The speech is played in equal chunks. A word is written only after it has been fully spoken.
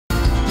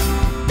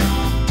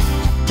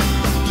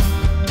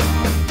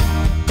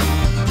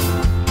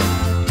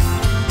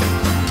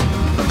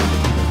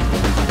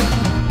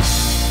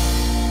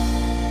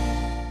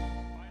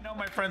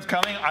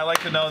coming, I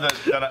like to know that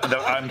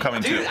I'm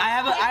coming too. Dude, I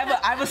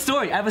have a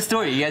story. I have a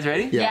story. You guys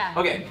ready? Yeah.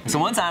 Okay. So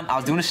one time I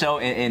was doing a show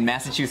in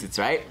Massachusetts,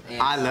 right?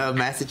 I love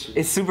Massachusetts.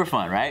 It's super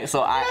fun, right?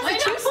 So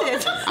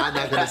Massachusetts. I'm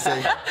not gonna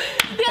say.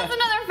 He has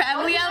another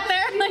family out there.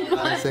 Like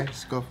what? Say,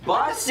 just go.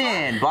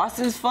 Boston.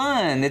 Boston's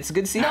fun. It's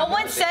good to see. No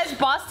one says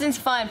Boston's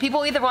fun.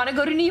 People either want to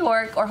go to New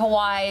York or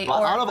Hawaii.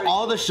 Or Out of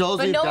all the shows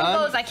we've no one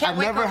done, goes, I can't I've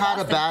wait never for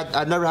had Boston.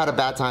 I've never had a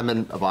bad time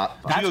in Boston.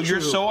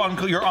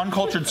 Gio, you're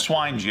uncultured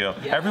swine, Gio.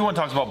 Everyone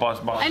talks about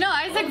Boston. I know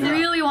Isaac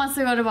really wants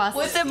to go to Boston.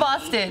 What's in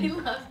Boston?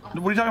 What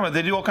are you talking about?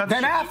 They do all kinds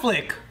of Ben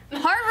Affleck.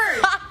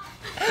 Harvard.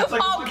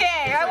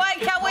 Okay, I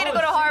can't wait to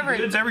go to Harvard.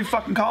 It's every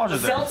fucking college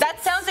is there.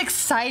 That sounds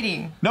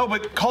exciting. No,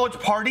 but college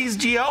parties,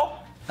 Gio?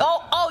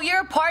 Oh,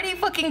 you're a party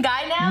fucking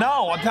guy now?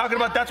 No, I'm talking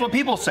about that's what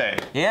people say.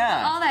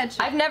 Yeah. All that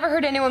shit. I've never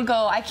heard anyone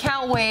go, I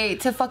can't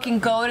wait to fucking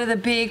go to the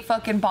big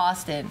fucking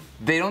Boston.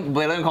 They don't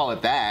call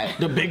it that.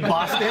 The Big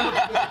Boston.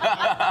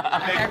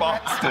 Big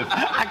Boston.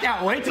 I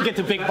can't wait to get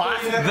to Big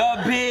Boston.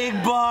 The Big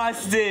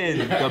Boston.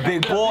 The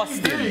Big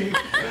Boston.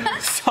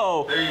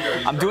 So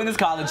I'm doing this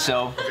college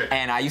show,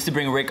 and I used to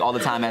bring Rick all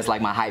the time as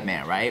like my hype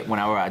man, right?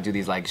 Whenever I do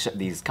these like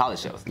these college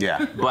shows.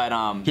 Yeah. But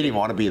He didn't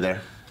want to be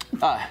there.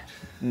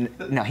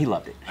 no, he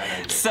loved it.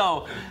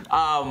 So,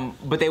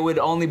 but they would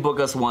only book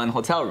us one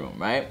hotel room,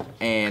 right?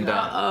 And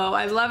Oh,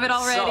 I love it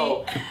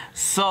already.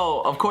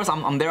 So of course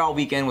I'm there all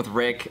weekend with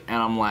Rick, and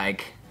I'm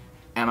like,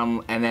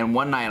 and then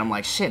one night I'm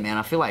like, shit, man,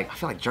 I feel like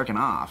jerking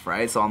off,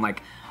 right? So I'm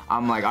like, all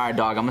right,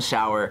 dog, I'm gonna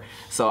shower.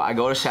 So I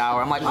go to shower.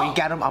 I'm like, We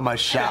got him. I'm a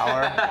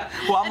shower.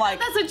 well, I'm like,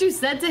 That's what you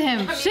said to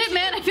him. Shit,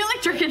 man, I feel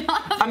like jerking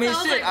off. I mean, So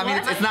was shit. like, I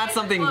mean, what? it's not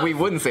something we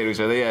wouldn't say to each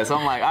other. Yeah. So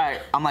I'm like, all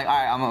right,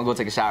 I'm gonna go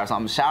take a shower. So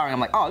I'm showering.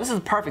 I'm like, oh, this is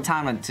the perfect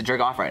time to jerk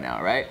off right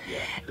now, right?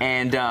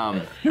 And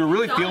You're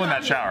really feeling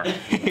that shower.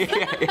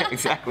 yeah,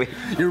 exactly.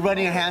 You're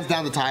running your hands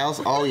down the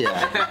tiles. Oh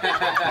yeah.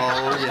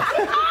 Oh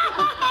yeah.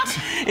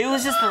 It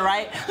was just the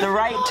right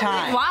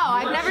time. Wow,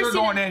 I've never You're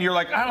seen going in, you're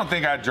like, I don't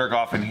think I'd jerk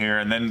off in here,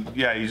 and then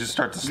yeah, you just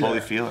start to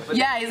slowly feel it.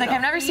 Yeah, he's like,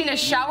 I've never seen a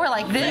shower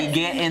like You this.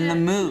 get in the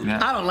mood.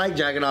 Yeah. I don't like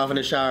jacking off in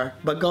the shower,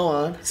 but go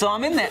on. So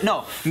I'm in there.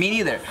 No, me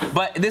neither.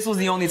 But this was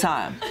the only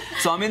time.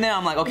 So I'm in there.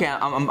 I'm like, okay,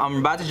 I'm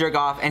about to jerk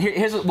off. And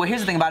here's the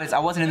thing about it is I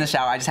wasn't in the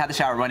shower. I just had the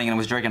shower running and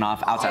was jerking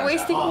off outside. You're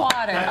wasting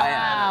water. I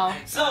am.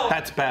 Wow.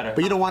 That's better.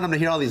 But you don't want him to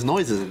hear all these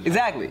noises.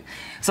 Exactly.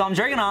 So I'm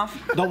jerking off.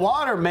 The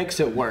water makes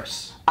it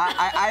worse.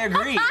 I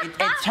agree.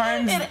 It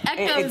turns It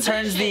echoes it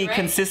turns that the shit, right?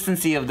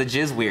 consistency of the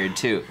jizz weird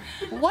too.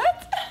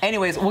 What?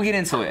 Anyways, we'll get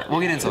into it.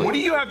 What do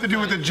you have to do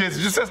with the jizz?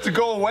 It just has to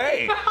go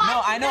away. No,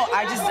 I know.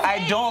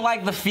 I don't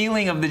like the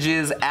feeling of the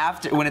jizz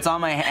after when it's on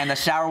my hand and the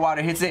shower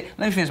water hits it.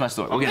 Let me finish my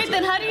story. We'll get Wait, into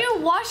it. then how do you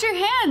wash your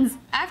hands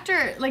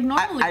after, like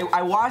normally?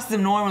 I wash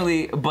them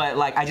normally, but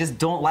like I just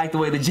don't like the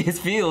way the jizz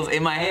feels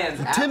in my hands.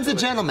 Tim's a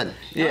gentleman.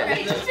 Yeah.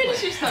 Okay, just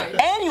finish your story.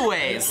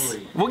 Anyways,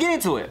 we'll get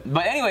into it.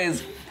 But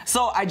anyways,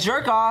 so I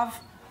jerk off,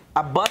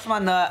 I bust my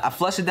nut, I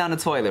flush it down the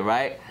toilet,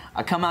 right?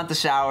 I come out the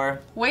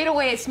shower. Wait a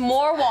waste,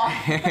 more water.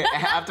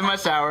 After my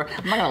shower,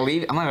 I'm not gonna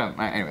leave. I'm not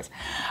gonna. Anyways,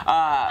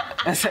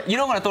 you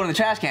don't want to throw it in the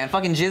trash can.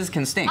 Fucking jizz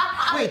can stink.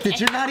 Wait, did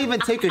you not even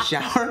take a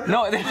shower?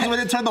 No, When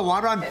they turned the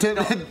water on,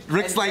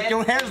 Rick's like,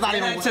 your hair's not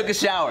And even. I took a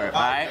shower,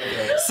 alright?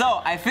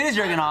 So I finished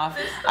jerking off,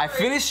 I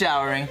finished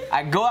showering,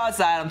 I go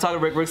outside, I'm talking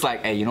to Rick. Rick's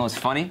like, hey, you know what's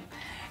funny?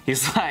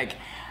 He's like,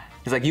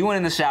 you went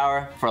in the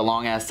shower for a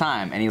long ass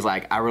time. And he's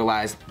like, I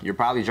realized you're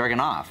probably jerking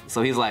off.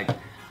 So he's like,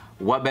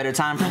 what better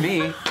time for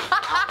me?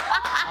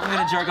 I'm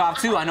gonna jerk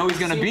off too. I know he's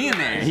gonna be in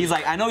there. He's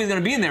like, I know he's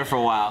gonna be in there for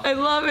a while. I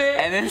love it.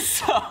 And then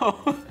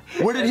so,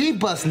 Where did he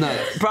bust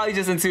nuts? probably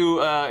just into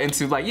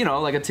like, you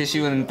know, like a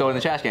tissue and throw it in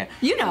the trash can.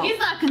 You know. He's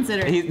not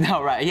considered.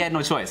 No, right, he had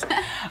no choice.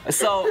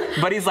 So,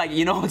 but he's like,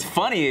 you know what's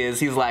funny is,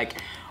 he's like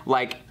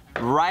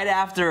right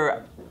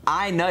after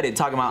I nutted,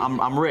 talking about,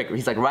 I'm Rick,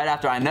 he's like, right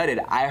after I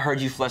nutted, I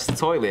heard you flush the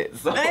toilet.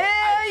 So,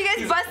 Yeah, you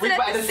guys busted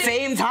at the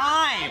same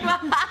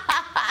time.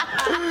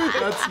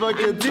 That's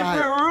fucking tight.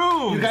 Different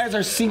rooms. You guys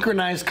are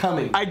synchronized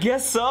coming. I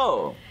guess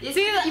so.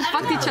 See, you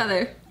fucked each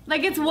other.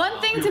 Like, it's one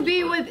thing to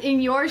be in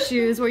your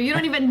shoes where you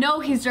don't even know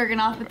he's jerking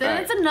off, but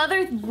then it's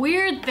another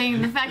weird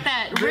thing, the fact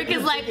that Rick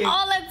is like,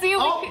 oh, let's see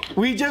what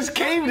We just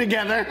came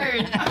together.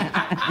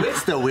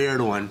 It's the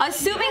weird one.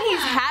 Assuming he's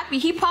happy,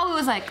 he probably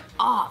was like,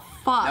 oh,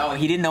 fuck. No,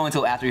 he didn't know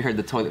until after he heard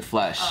the toilet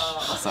flush.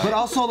 So. But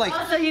also, like,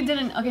 Also, he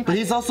didn't. Okay. but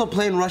he's also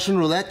playing Russian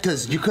roulette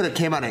because you could have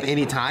came out at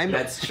any time.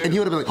 That's true. And he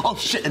would have been like, oh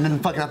shit, and then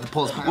fucking have to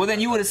pull his pants. Well, then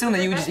you would assume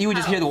that you would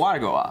just hear the water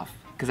go off.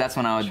 Because that's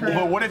when I would.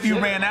 But what if you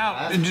ran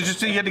out and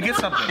you had to get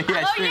something?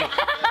 Yeah, true.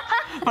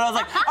 But I was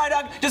like, all right,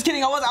 dog, just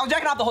kidding. I was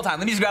jacking off the whole time.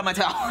 Let me just grab my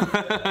towel.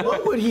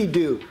 What would he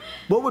do?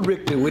 What would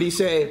Rick do? Would he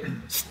say,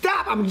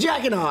 stop, I'm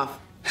jacking off?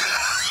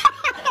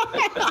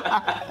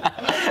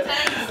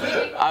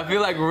 I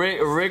feel like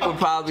Rick would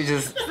probably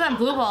just. It's not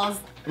blue balls.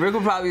 Rick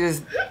would probably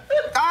just.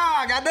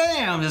 ah,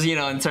 goddamn, just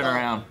and turn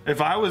around.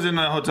 If I was in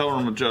a hotel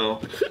room with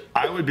Joe,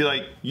 I would be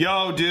like,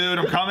 yo, dude,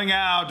 I'm coming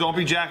out. Don't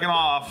be jacking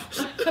off.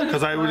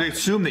 Because I would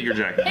assume that you're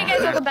jacking Hey off.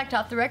 guys, welcome back to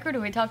Off the Record,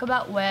 where we talk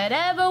about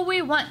whatever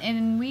we want,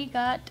 and we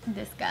got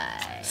this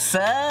guy.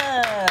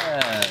 Sup,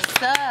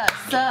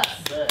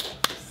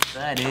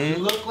 dude. You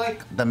look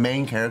like the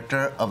main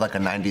character of like a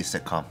 90s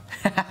sitcom.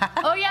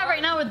 Oh yeah,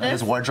 right now with this.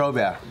 His wardrobe,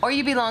 yeah. Or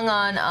you belong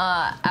on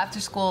After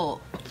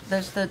School.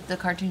 There's the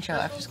cartoon show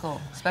After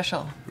School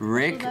special.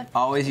 Rick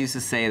always used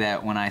to say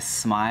that when I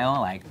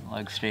smile, like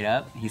look straight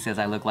up, he says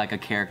I look like a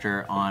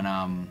character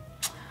on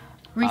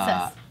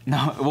Recess.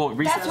 no, well,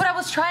 Recess. That's what I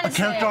was trying to say.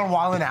 Character on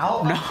Wild 'N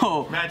Out?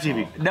 No, Mad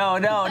TV. no,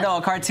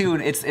 a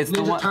cartoon. It's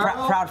the one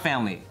Proud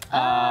Family.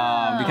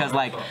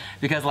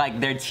 Because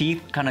their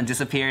teeth kind of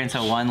disappear into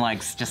one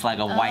just like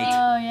a white.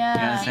 Oh yeah.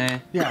 You know what I'm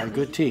saying? Yeah,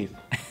 good teeth.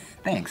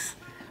 Thanks.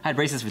 I had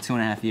braces for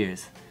 2.5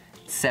 years,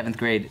 7th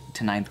grade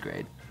to 9th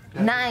grade.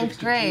 9th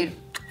grade.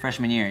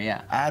 Freshman year,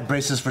 yeah. I had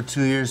braces for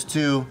 2 years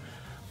too,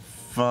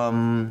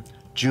 from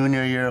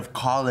junior year of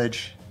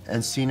college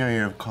and senior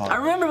year of college. I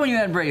remember when you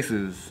had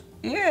braces.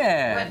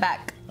 Yeah. Went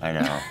back. I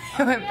know.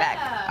 Went back.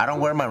 I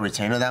don't wear my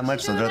retainer that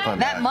much, so they're coming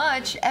That back.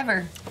 much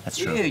ever. That's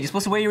Yeah, true. you're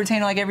supposed to wear your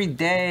retainer like every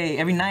day,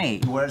 every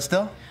night. You wear it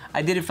still?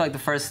 I did it for like the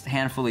first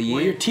handful of Well,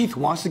 your years. teeth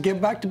wants to get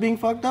back to being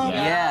fucked up?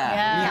 Yeah.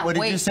 Yeah. What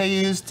did you wait. say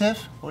you used,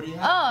 Tiff? What do you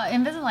have? Oh,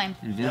 Invisalign.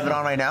 You have it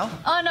on right now?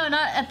 Oh no,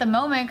 not at the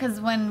moment,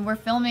 because when we're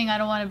filming, I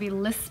don't want to be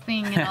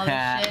lisping and all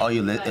this shit. Oh,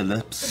 you But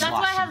lips. that's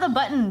why I have the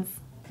buttons.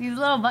 These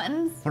little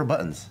buttons. What are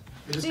buttons?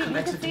 See, you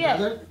can see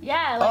it.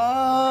 Yeah,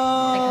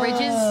 Oh. like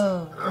ridges.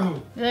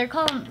 They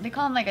call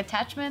them like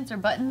attachments or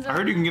buttons. I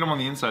heard you can get them on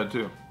the inside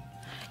too.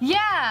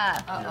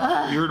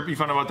 Yeah. You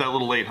found out about that a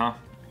little late, huh?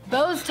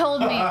 Bose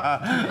told me.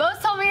 Bose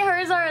told me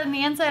hers are on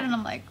the inside, and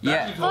I'm like,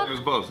 Yeah. You told me it was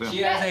both. She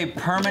Yeah. has a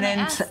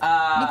permanent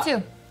Me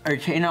too.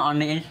 retainer on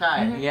the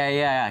inside.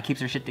 Yeah.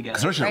 Keeps her shit together.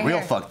 Because we're Right real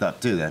here. fucked up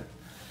too then.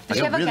 Does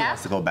she have a really gap?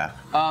 wants to go back.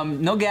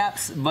 No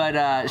gaps,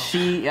 but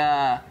she,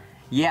 yeah,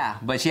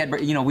 but she had,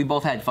 we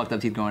both had fucked up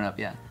teeth growing up,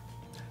 yeah.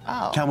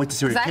 Oh. Can't wait to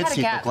see what your 'Cause I kids' had a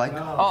teeth gap. look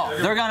like. Oh,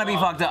 they're gonna be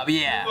fucked up,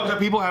 yeah. Fucked up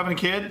people having a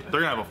kid,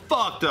 they're gonna have a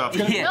fucked up.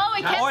 Yeah. No,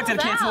 it Or to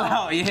cancels cancel out.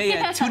 out.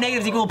 Yeah. 2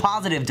 negatives equal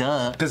positive,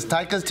 duh. Because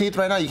Taika's teeth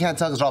right now, you can't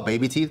tell because they're all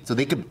baby teeth, so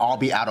they could all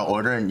be out of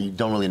order and you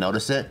don't really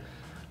notice it.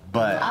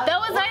 But that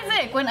was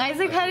Isaac. When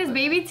Isaac had his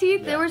baby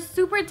teeth, they were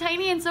super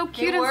tiny and so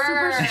cute They and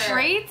super were.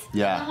 straight.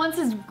 Yeah. And once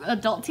his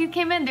adult teeth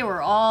came in, they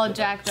were all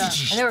jacked up.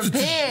 And they were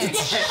big.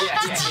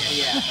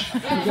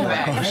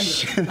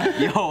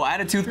 Yo, I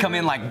had a tooth come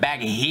in like back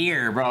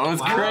here, bro. It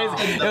was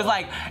crazy. It was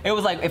like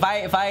if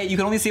I you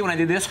can only see it when I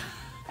did this,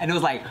 and it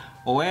was like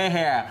way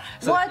here.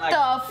 So What like,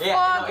 the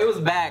yeah, fuck? no, it was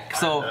back.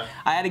 So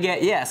I had to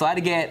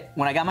get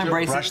when I got my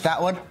braces. brush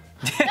that one.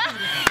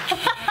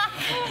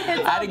 It's I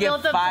had all to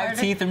built get up 5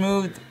 harder. teeth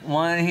removed,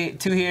 1 here,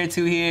 2 here,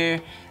 2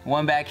 here,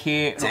 1 back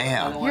here.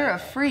 Damn. You're a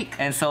freak.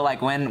 And so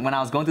like when I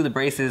was going through the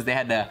braces, they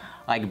had to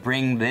like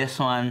bring this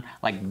one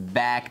like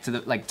back to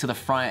the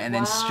front and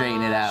then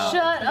straighten it out.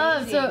 Shut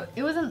up. So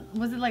it wasn't.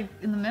 Was it like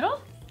in the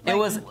middle? It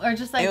was, or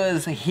just like. it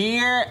was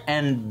here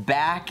and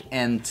back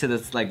and to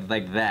this like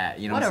that.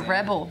 You know What what a I'm saying?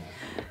 rebel.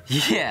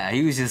 Yeah,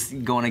 he was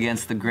just going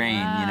against the grain,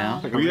 you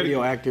know. Like a We had-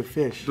 radioactive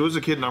fish. There was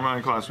a kid in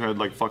our class who had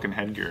like fucking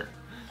headgear.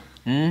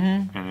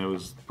 Mm-hmm. And it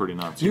was pretty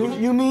nuts. You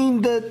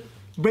mean the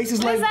braces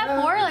What like is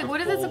that for? Like, what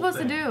is it supposed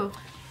to do?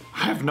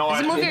 I have no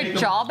Does it idea. move your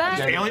jaw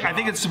back? I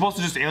think it's supposed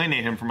to just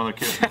alienate him from other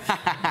kids. Wait,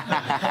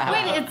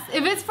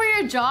 if it's for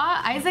your jaw,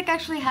 Isaac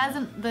actually has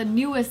the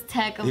newest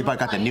tech of He probably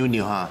got the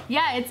new, huh?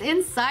 Yeah, it's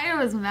inside of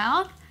his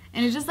mouth,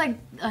 and it's just like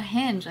a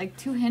hinge, like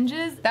 2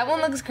 hinges. That one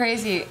looks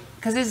crazy.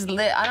 Because his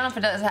lip, I don't know if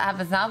it does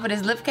happens now, but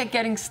his lip kept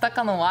getting stuck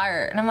on the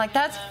wire. And I'm like,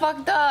 that's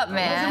fucked up, Why is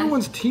man.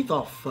 everyone's teeth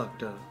all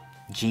fucked up?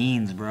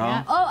 Jeans, bro.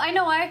 Yeah. Oh, I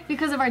know why.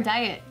 Because of our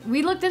diet.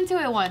 We looked into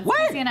it once. What?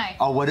 Casey and I.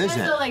 Oh, what is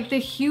it? So like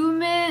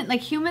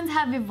humans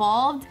have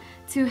evolved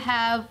to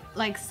have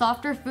like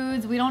softer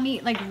foods. We don't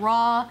eat like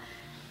raw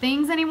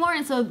things anymore.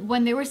 And so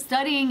when they were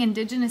studying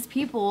indigenous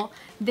people,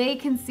 they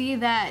can see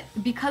that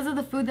because of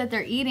the food that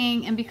they're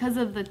eating and because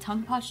of the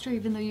tongue posture,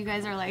 even though you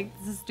guys are like,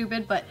 this is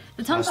stupid, but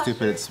the tongue That's posture.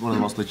 stupid. It's one of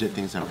the most legit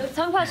things ever. The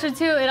tongue posture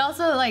too, it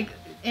also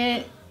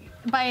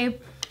by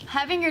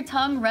having your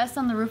tongue rest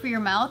on the roof of your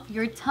mouth,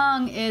 your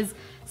tongue is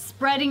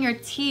spreading your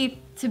teeth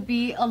to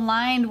be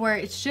aligned where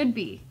it should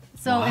be.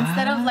 So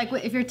instead of like,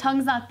 if your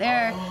tongue's not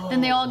there, then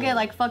they all get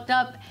like fucked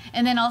up.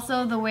 And then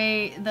also the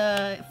way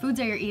the foods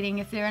that you're eating,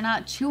 if they're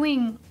not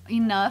chewing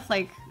enough,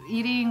 like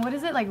eating, what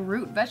is it, like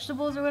root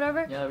vegetables or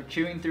whatever? Yeah, we're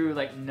chewing through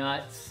like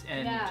nuts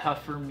and Yeah.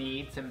 tougher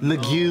meats and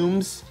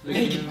Legumes.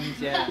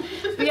 legumes. Yeah,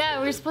 But yeah,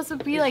 we're supposed to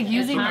be like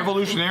using.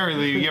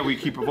 Evolutionarily, yeah, we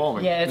keep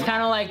evolving. yeah. It's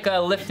kind of like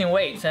lifting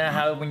weights. And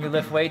how when you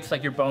lift weights,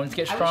 like your bones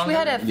get I wish stronger. we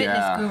had a fitness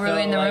Yeah. guru So,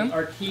 in the like, room.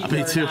 Our teeth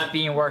Me are too. not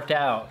being worked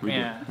out.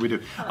 Yeah. We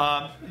do.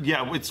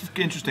 Yeah, it's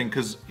interesting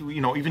because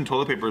even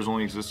toilet paper has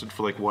only existed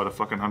for like what, a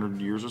fucking 100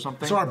 years or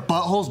something. So our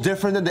buttholes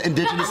different than the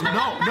indigenous?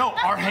 No,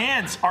 our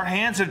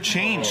hands have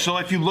changed. So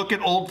if you look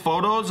at old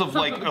old photos of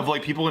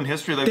like people in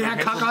history. Like, They had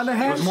cock on their It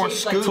was hands? more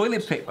scoop.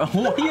 Toilet paper.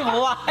 What are you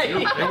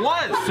lying? It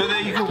was so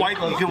that you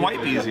could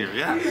wipe easier.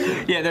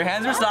 Yeah. Yeah, their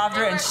hands were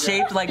softer and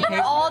shaped like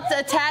paper. All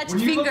attached When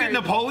you look at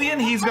fingers. Napoleon,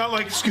 he's got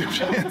like scooped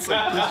hands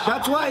like this.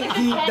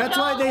 That's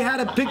why they had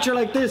a picture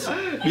like this.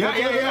 They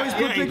always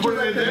put he pictures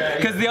like that.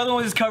 Because the other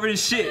one was covered in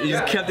shit. You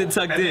just kept it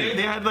tucked in.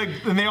 They had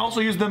and they also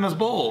used them as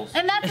bowls.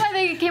 And that's why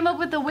they came up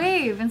with the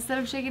wave instead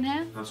of shaking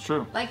hands. That's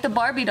true. Like the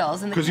Barbie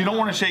dolls in the Because you don't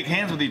want to shake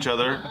hands with each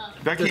other.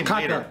 That came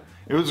caca. later.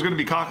 It was going to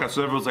be caca,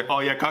 so everyone's like, oh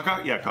yeah,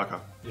 caca? Yeah, caca.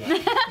 Yeah,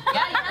 you're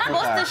not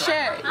supposed to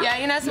share. Yeah,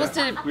 you're not supposed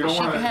to shake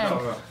your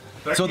hand.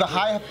 So the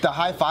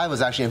high five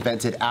was actually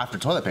invented after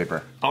toilet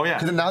paper. Oh yeah.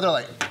 Because now they're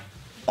like,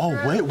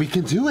 oh wait, we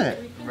can do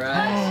it.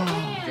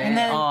 And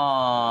then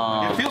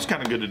Aww. It feels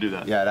kind of good to do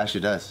that. Yeah, it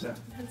actually does.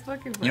 It's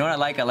fucking You know what I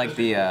like? I like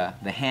the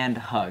hand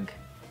hug.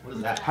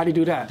 How do you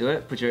do that? Do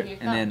it. Put your and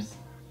then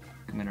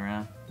come it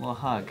around. A little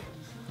hug.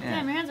 Damn,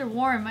 Yeah. your hands are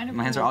warm.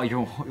 My hands are all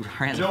your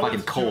hands are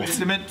fucking cold.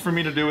 Intimate for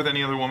me to do with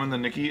any other woman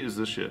than Nikki is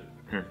this shit.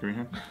 Here, give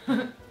me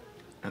here.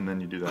 And then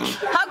you do that.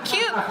 how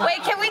cute.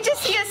 Wait, can we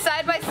just see a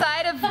side by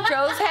side of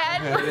Joe's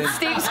hand with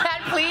Steve's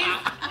hand, please?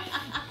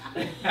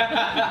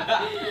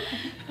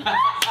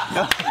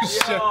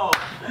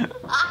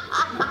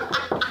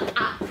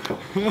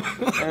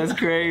 That's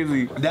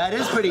crazy. That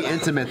is pretty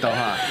intimate though,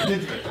 huh?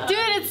 Dude,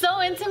 it's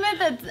so intimate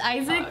that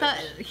Isaac, that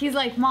he's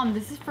like, Mom,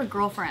 this is for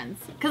girlfriends.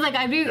 Cause like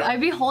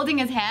I'd be holding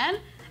his hand,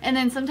 and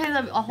then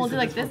sometimes I'll hold it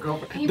like this.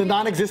 The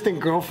non-existent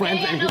girlfriend.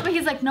 Yeah, no, but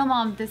he's like, no,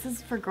 Mom, this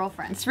is for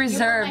girlfriends. It's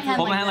reserved.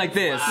 Hold my hand like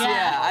this.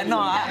 Yeah, I know.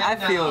 I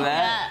feel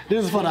that.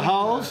 This is for the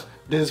house.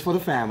 This is for the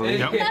family.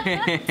 So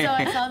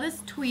I saw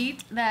this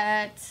tweet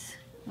that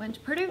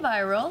went pretty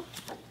viral.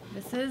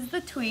 This is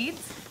the tweet.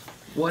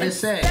 What It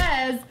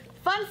says,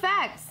 fun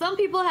fact, some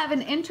people have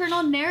an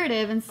internal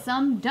narrative and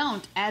some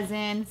don't, as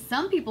in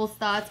some people's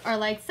thoughts are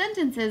like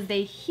sentences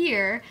they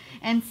hear,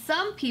 and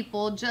some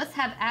people just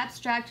have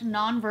abstract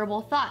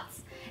nonverbal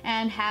thoughts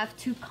and have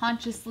to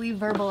consciously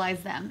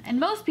verbalize them. And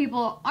most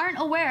people aren't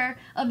aware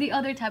of the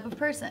other type of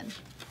person.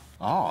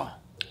 Oh.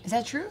 Is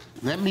that true?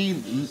 Let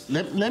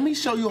me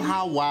show you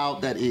how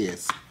wild that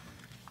is.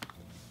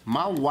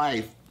 My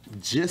wife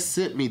just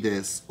sent me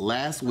this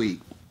last week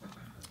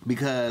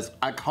because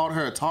I caught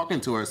her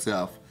talking to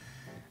herself.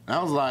 And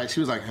I was like, she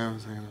was like, I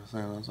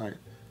was like,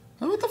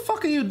 what the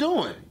fuck are you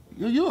doing?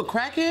 You a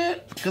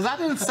crackhead? Because I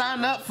didn't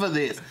sign up for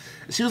this.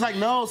 She was like,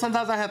 no,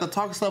 sometimes I have to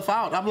talk stuff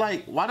out. I'm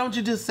like, why don't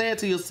you just say it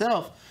to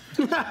yourself?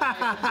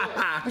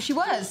 But she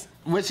was.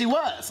 When she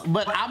was,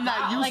 but I'm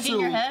not used Like to. in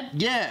your head?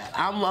 Yeah,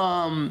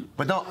 I'm.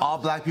 But don't all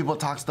black people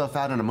talk stuff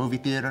out in a movie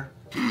theater?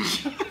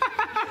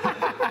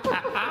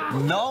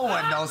 No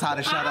one knows how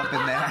to shut up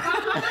in there.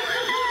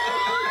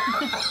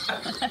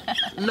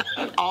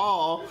 Not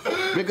all,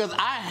 because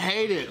I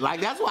hate it.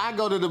 Like that's why I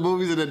go to the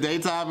movies in the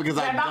daytime because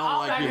I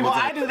don't like people. Well,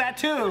 I do that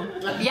too.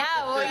 Yeah,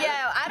 well,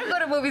 yeah. I don't go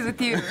to movies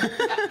with you.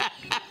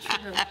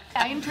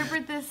 I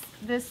interpret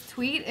this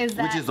tweet is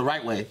that Which is the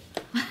right way.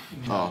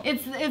 Oh.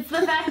 it's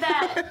the fact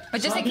that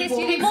But just in case you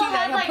didn't see people that,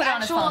 have he'll like put it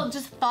on his actual phone.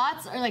 just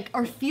thoughts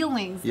or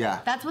feelings. Yeah.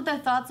 That's what their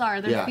thoughts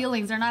are. They're Yeah.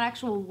 feelings. They're not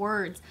actual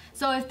words.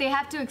 So if they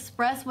have to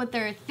express what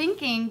they're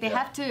thinking, they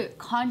have to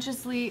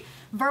consciously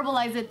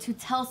verbalize it to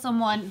tell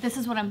someone this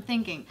is what I'm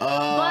thinking.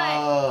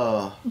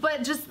 Oh.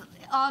 But just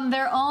on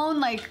their own,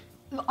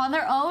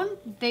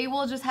 they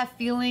will just have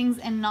feelings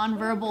and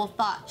nonverbal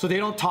thoughts. So they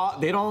don't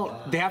talk.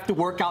 They have to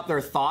work out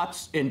their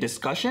thoughts in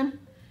discussion.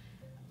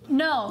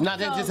 No. No,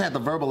 they just have to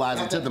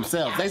verbalize it to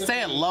themselves. They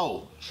say it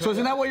low. So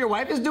isn't that what your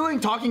wife is doing?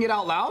 Talking it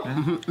out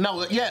loud?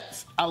 No,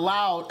 yes,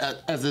 aloud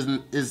as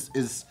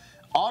is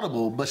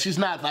audible, but she's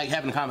not like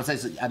having a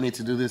conversation. I need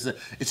to do this.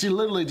 She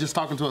literally just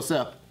talking to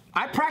herself.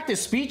 I practice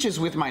speeches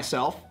with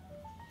myself.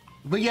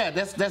 But yeah,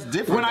 that's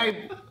different. When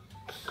I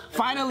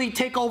finally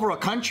take over a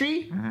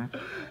country,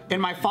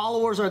 and my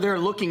followers are there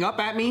looking up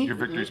at me. Your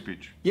victory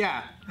speech.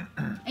 Yeah.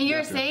 And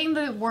you're saying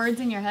the words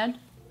in your head?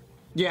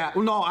 Yeah,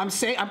 no, I'm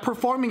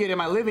performing it in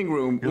my living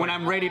room when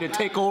I'm ready to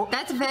take over.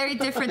 That's very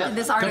different than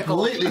this article.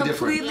 Completely different.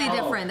 Completely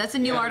different. That's a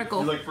new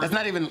article. That's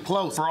not even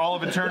close. For all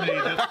of eternity.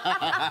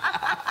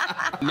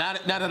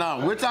 Not at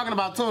all. We're talking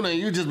about tuna, and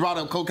you just brought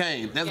up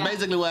cocaine. That's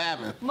basically what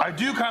happened. I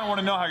do kind of want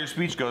to know how your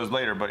speech goes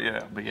later, but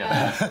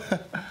yeah.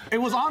 It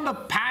was on the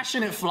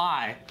Passionate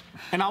Fly,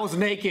 and I was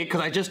naked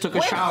because I just took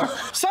a shower.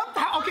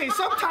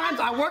 Sometimes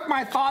I work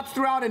my thoughts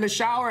throughout in the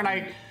shower, and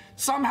I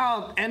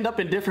somehow end up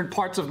in different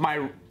parts of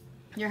my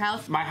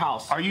house? My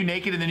house. Are you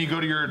naked and then you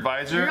go to your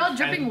advisor? You're all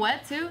dripping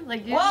wet too?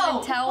 Like you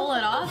didn't towel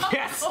it off?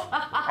 Yes.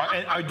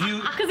 Do you?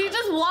 Because he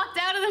just walked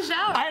out of the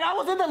shower. And I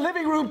was in the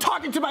living room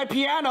talking to my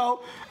piano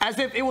as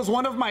if it was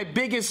one of my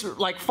biggest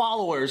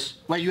followers.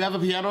 Wait, you have a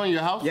piano in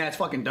your house? Yeah, it's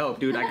fucking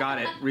dope, dude. I got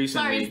it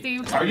recently. Sorry,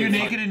 Steve. Are you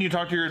naked and you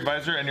talk to your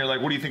advisor and you're like,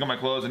 what do you think of my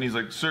clothes? And he's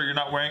like, sir, you're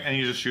not wearing, and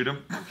you just shoot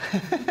him?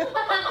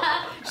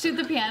 Shoot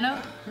the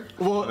piano?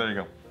 Well, There you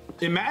go.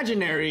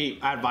 imaginary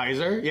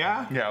advisor,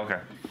 yeah? Yeah, okay.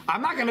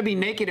 I'm not gonna be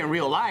naked in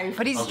real life.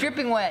 But he's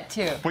dripping wet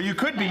too. But you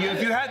could be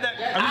if you had that.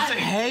 I'm just I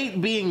saying.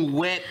 hate being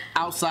wet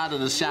outside of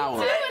the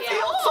shower. It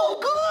feels so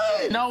good.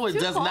 No, it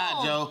does tall.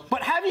 not, Joe.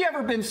 But have you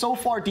ever been so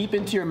far deep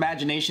into your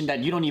imagination that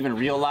you don't even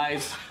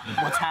realize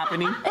what's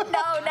happening?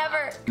 No,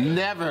 never.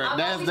 Never.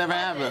 That's never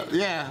happened.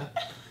 Yeah.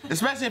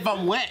 Especially if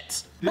I'm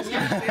wet. This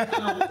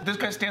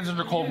guy stands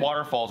under cold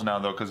waterfalls now,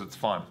 though, because it's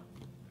fun.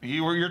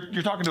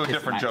 You're talking to a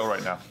different nice. Joe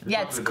right now.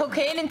 Yeah, it's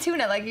cocaine and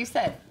tuna, like you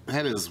said.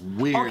 That is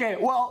weird. Okay,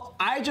 well,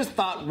 I just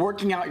thought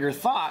working out your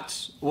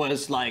thoughts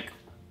was like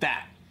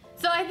that.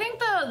 So I think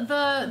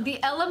the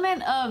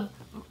element of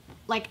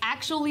like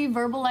actually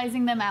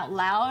verbalizing them out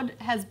loud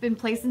has been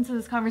placed into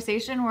this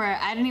conversation where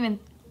I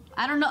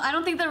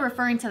don't think they're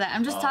referring to that.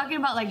 I'm just talking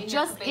about like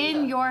just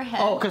in your head.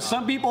 Oh, because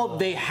some people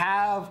they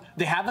have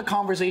the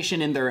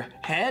conversation in their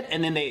head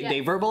and then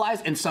they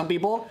verbalize, and some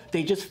people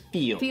they just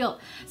feel.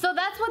 So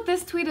that's what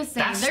this tweet is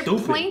saying. That's they're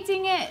stupid.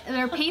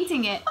 they're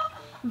painting it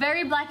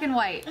very black and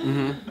white.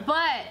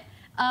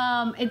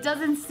 But it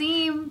doesn't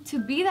seem to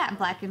be that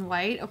black and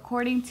white,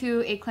 according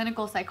to a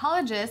clinical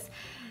psychologist.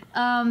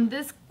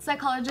 This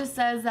psychologist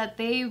says that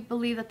they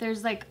believe that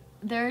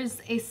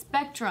there's a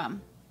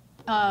spectrum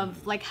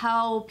of like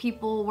how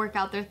people work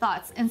out their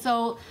thoughts, and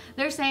so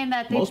they're saying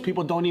that Most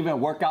people don't even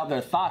work out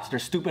their thoughts. They're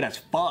stupid as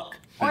fuck.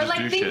 or just like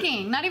do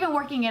thinking, shit. not even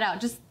working it out,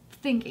 just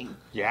thinking.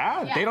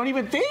 Yeah, they don't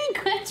even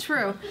think.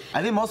 True.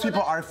 I think most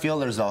people are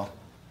feelers though.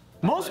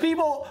 Most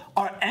people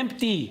are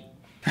empty.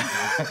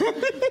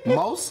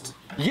 Most?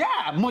 Yeah,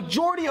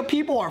 majority of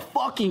people are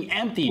fucking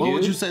empty, What dude.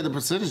 would you say the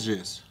percentage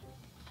is?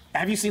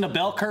 Have you seen a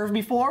bell curve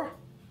before?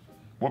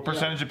 What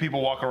percentage of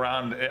people walk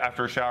around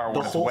after a shower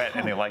when it's whole- wet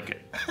and they like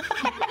it?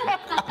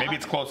 Maybe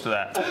it's close to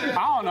that.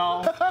 I don't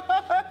know.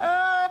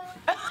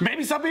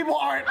 Maybe some people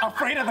aren't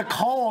afraid of the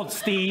cold,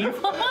 Steve.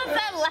 What was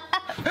that laugh?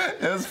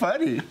 It was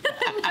funny.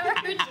 I never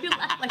heard you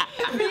laugh like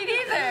that. Me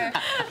neither.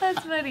 That's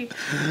funny.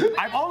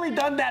 I've only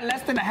done that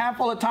less than a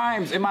handful of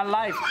times in my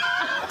life.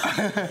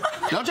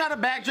 Don't try to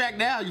backtrack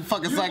now, you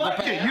fucking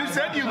psychopath. You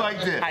said you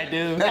liked it. I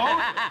do.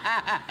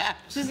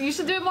 You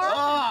should do it more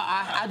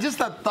often. I just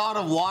the thought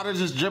of water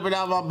just dripping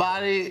out of my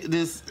body,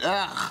 this,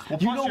 ugh. Well,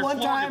 You plus know your one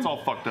floor time- gets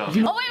all fucked up. Oh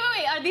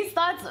wait. Are these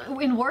thoughts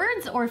in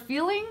words or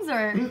feelings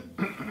or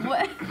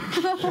what?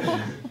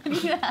 What do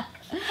you have?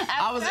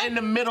 I was in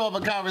the middle of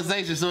a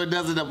conversation, so it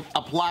doesn't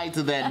apply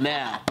to that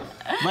now.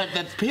 But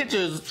the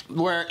pictures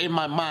were in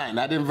my mind.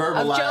 I didn't Of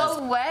verbalize.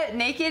 Joe wet,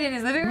 naked in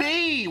his living room?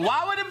 Me?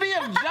 Why would it be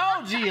of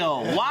Joe,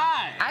 Gio?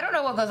 Why? I don't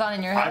know what goes on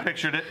in your I head.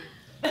 pictured it.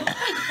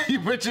 You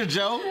picture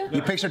Joe? You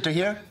pictured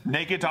Tahir?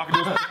 Naked talking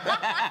to his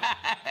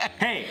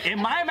Hey, in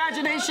my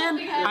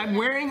imagination, I'm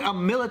wearing a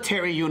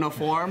military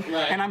uniform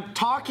and I'm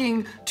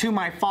talking to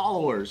my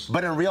followers.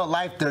 But in real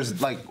life,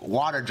 there's like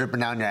water dripping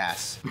down your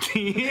ass. Now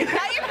you're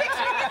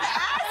picturing his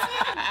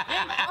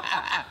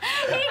ass.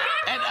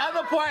 And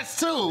other parts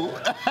too.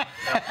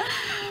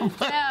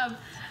 Yeah.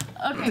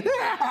 Okay.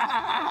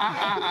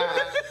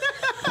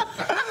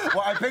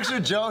 Well, I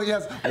pictured Joe, he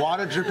has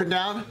water dripping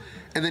down,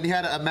 and then he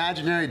had an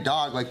imaginary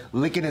dog like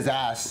licking his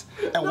ass.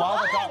 And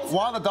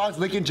while the dog's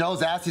licking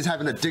Joe's ass, he's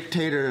having a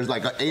dictator's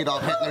like an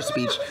Adolf Hitler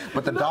speech,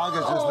 but the dog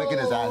is just licking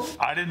his ass.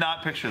 I did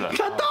not picture that. The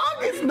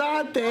dog is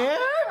not there.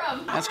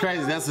 That's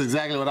crazy. That's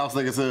exactly what I was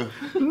thinking too.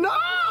 No.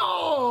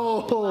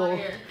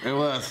 It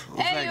was.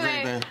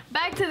 Anyway,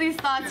 back to these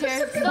thoughts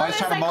here. So Why is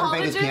the trying to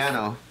motivate his psychologist-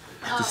 piano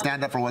to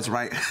stand up for what's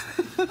right?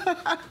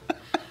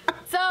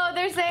 So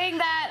they're saying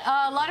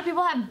that a lot of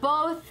people have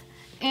both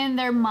in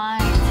their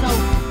mind.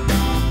 So